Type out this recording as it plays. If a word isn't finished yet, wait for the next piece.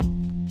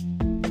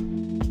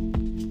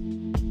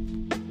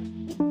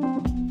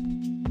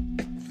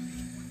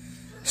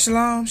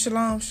Shalom,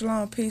 shalom,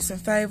 shalom, peace and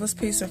favor,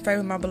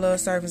 my beloved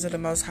servants of the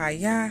Most High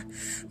Yah,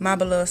 my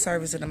beloved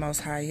servants of the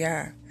Most High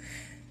Yah.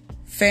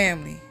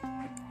 Family,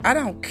 I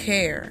don't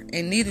care,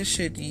 and neither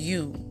should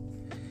you,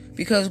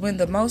 because when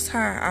the Most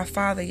High, our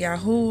Father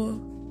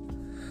Yahuwah,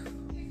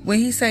 when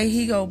He say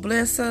He go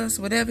bless us,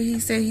 whatever He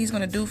said He's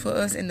going to do for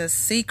us in the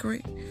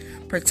secret,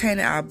 pertaining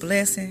to our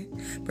blessing,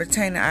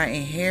 pertaining to our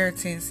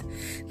inheritance,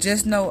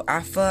 just know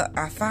our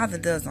Father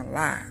doesn't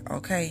lie,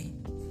 okay?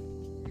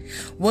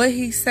 What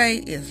He say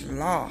is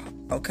law,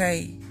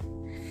 okay?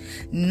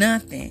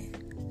 Nothing,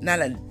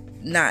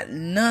 not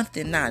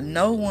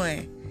no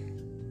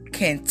one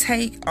can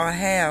take or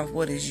have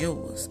what is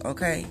yours,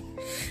 okay?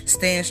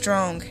 Stand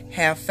strong,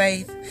 have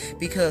faith,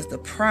 because the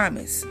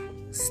promise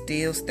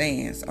still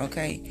stands,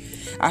 okay?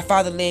 Our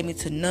Father led me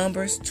to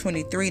Numbers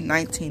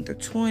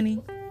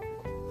 23:19-20.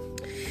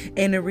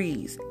 And it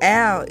reads,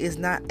 Al is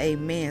not a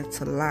man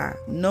to lie,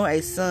 nor a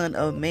son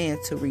of man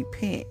to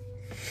repent.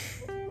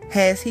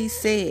 Has he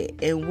said,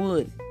 and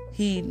would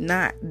he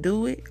not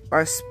do it?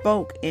 Or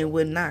spoke and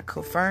would not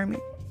confirm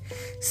it?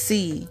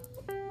 See,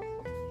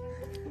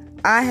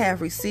 I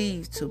have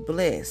received to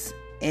bless,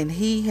 and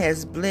he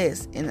has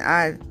blessed, and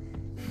I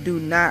do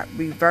not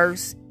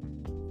reverse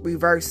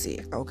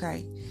it,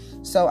 okay?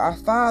 So our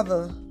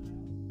Father,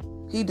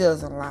 He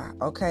doesn't lie,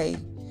 okay?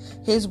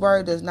 His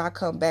word does not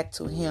come back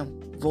to Him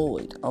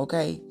void,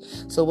 okay?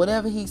 So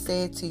whatever He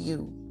said to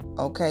you,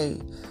 okay,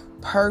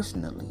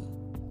 personally,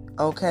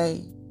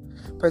 okay,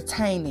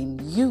 pertaining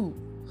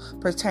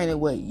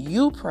what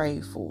you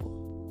prayed for,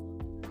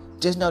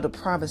 just know the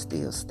promise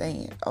still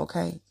stands,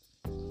 okay?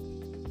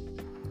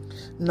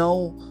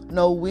 No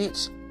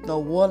witch, no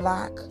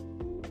warlock,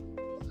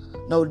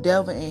 no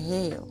devil in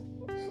hell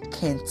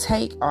can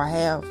take or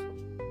have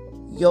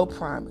your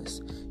promise,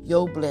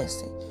 your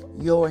blessing,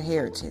 your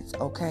inheritance,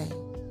 okay?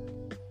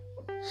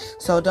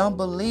 So don't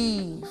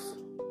believe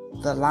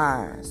the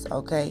lies,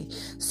 okay?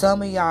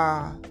 Some of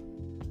y'all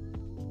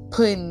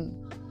putting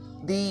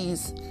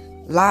these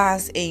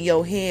lies in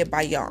your head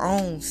by your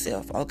own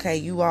self, okay?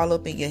 You all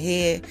up in your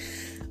head,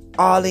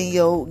 all in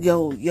your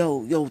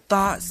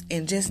thoughts,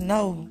 and just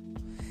know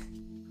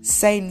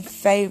Satan's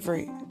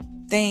favorite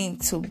thing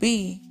to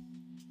be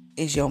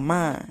is your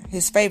mind.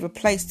 His favorite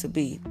place to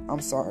be,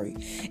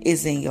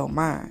 is in your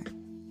mind,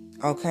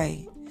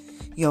 okay?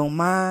 Your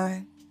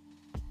mind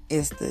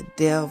is the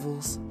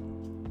devil's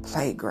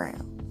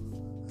playground.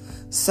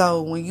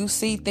 So when you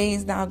see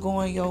things not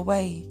going your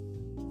way,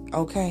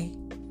 okay,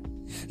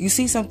 you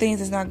see some things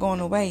that's not going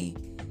away,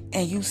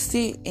 and you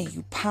sit and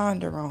you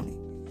ponder on it.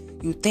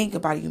 You think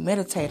about it, you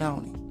meditate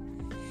on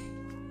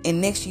it.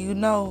 And next thing you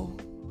know,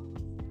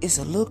 it's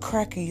a little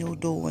crack in your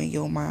door in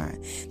your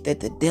mind that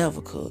the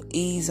devil could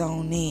ease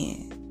on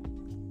in.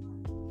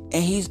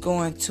 And he's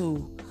going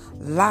to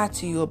lie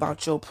to you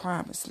about your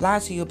promise, lie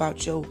to you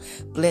about your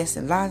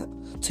blessing, lie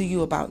to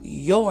you about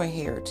your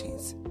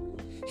inheritance.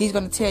 He's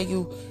going to tell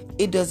you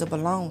it doesn't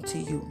belong to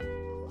you.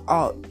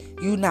 Or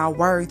you're not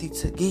worthy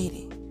to get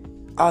it.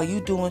 Or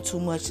you doing too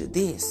much of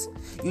this.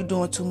 You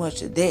doing too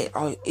much of that.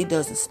 Or it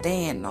doesn't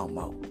stand no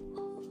more.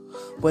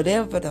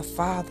 Whatever the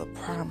Father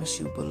promised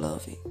you,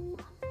 beloved,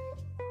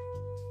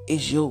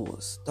 is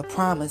yours. The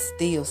promise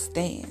still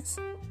stands.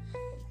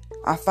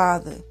 Our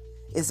Father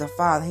is a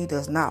Father. He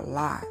does not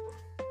lie.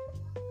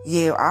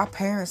 Yeah, our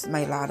parents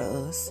may lie to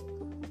us.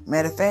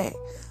 Matter of fact,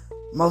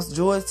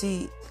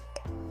 majority,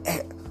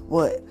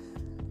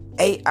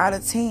 8 out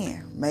of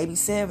 10, maybe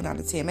 7 out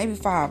of 10, maybe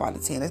 5 out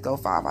of 10. Let's go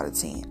 5 out of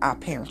 10. Our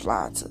parents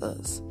lied to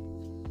us.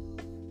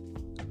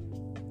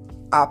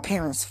 Our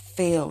parents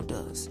failed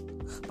us.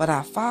 But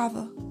our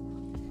Father,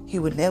 He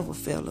would never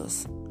fail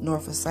us nor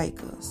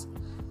forsake us.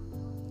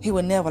 He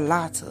would never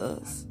lie to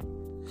us.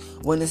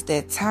 When it's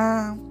that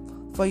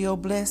time for your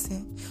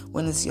blessing,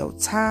 when it's your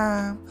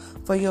time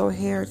for your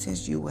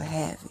inheritance, you will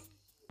have it.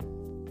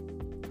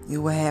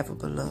 You will have it,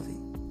 beloved.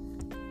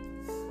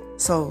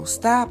 So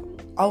stop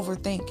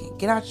overthinking.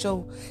 Get out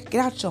your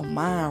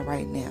mind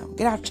right now.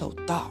 Get out your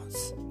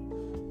thoughts.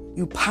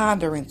 You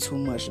pondering too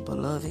much,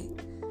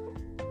 beloved.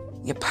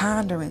 You're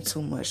pondering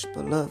too much,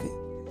 beloved.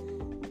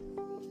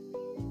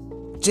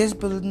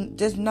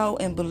 Just know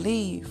and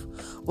believe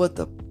what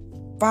the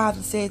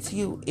Father said to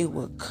you. It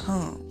will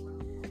come.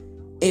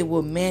 It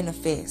will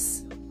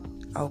manifest.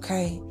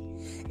 Okay?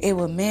 It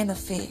will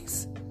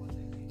manifest.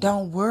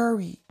 Don't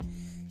worry.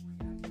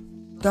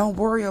 Don't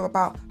worry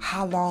about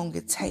how long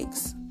it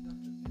takes.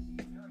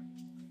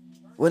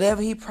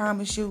 Whatever He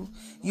promised you,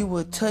 you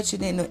will touch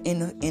it in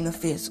the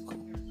physical.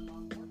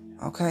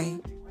 Okay?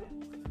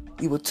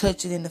 You will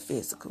touch it in the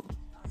physical.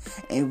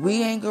 And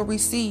we ain't gonna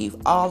receive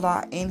all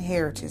our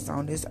inheritance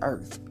on this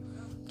earth.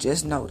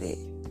 Just know that.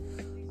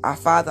 Our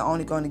Father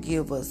only gonna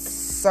give us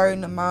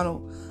certain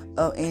amount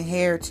of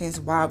inheritance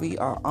while we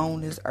are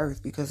on this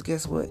earth. Because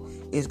guess what?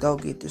 It's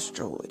gonna get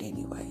destroyed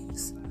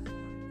anyways.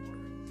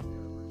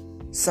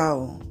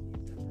 So,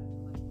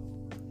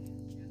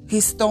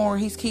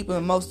 He's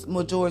keeping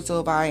majority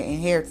of our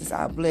inheritance,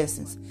 our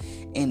blessings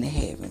in the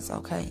heavens,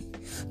 okay?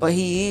 But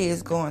he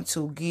is going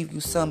to give you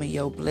some of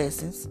your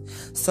blessings,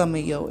 some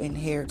of your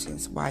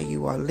inheritance while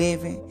you are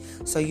living,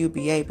 so you'll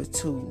be able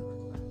to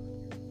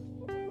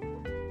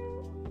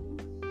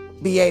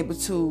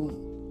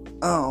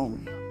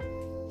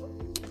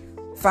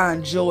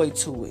find joy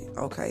to it.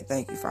 Okay,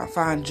 thank you.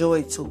 Find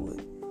joy to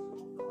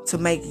it, to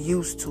make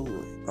use to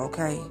it.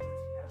 Okay.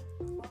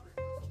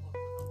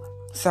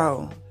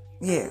 So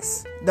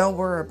yes, don't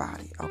worry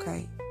about it.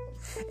 Okay.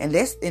 And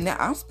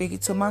I'm speaking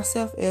to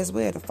myself as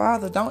well. The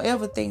Father, don't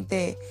ever think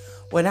that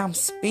when I'm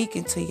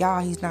speaking to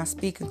y'all, he's not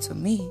speaking to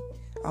me.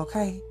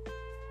 Okay.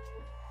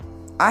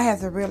 I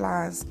have to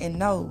realize and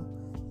know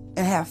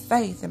and have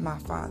faith in my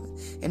Father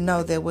and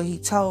know that what he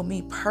told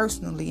me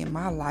personally in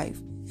my life,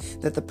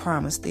 that the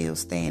promise still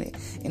standing,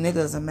 and it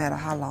doesn't matter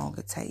how long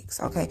it takes.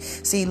 Okay.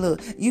 See,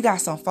 look, you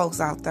got some folks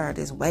out there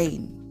that's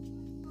waiting.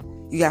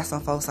 You got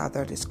some folks out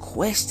there that's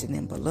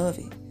questioning,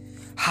 beloved.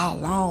 How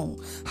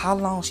long? How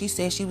long? She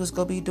said she was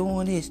going to be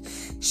doing this.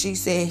 He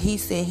said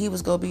he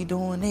was going to be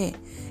doing that.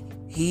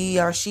 He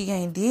or she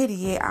ain't did it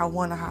yet. I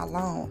wonder how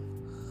long.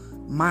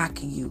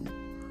 Mocking you.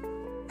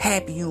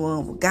 Happy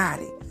you got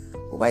it.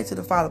 But wait till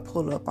the Father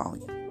pull up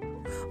on you.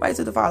 Wait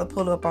till the Father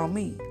pull up on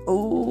me.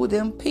 Ooh,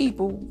 them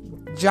people,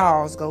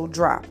 jaws go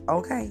drop.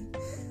 Okay?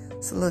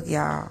 So look,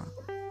 y'all.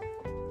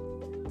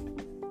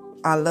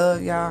 I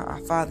love y'all. Our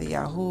Father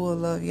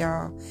Yahuwah love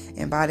y'all.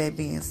 And by that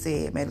being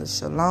said, may the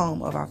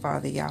shalom of our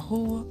Father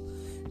Yahuwah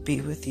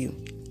be with you.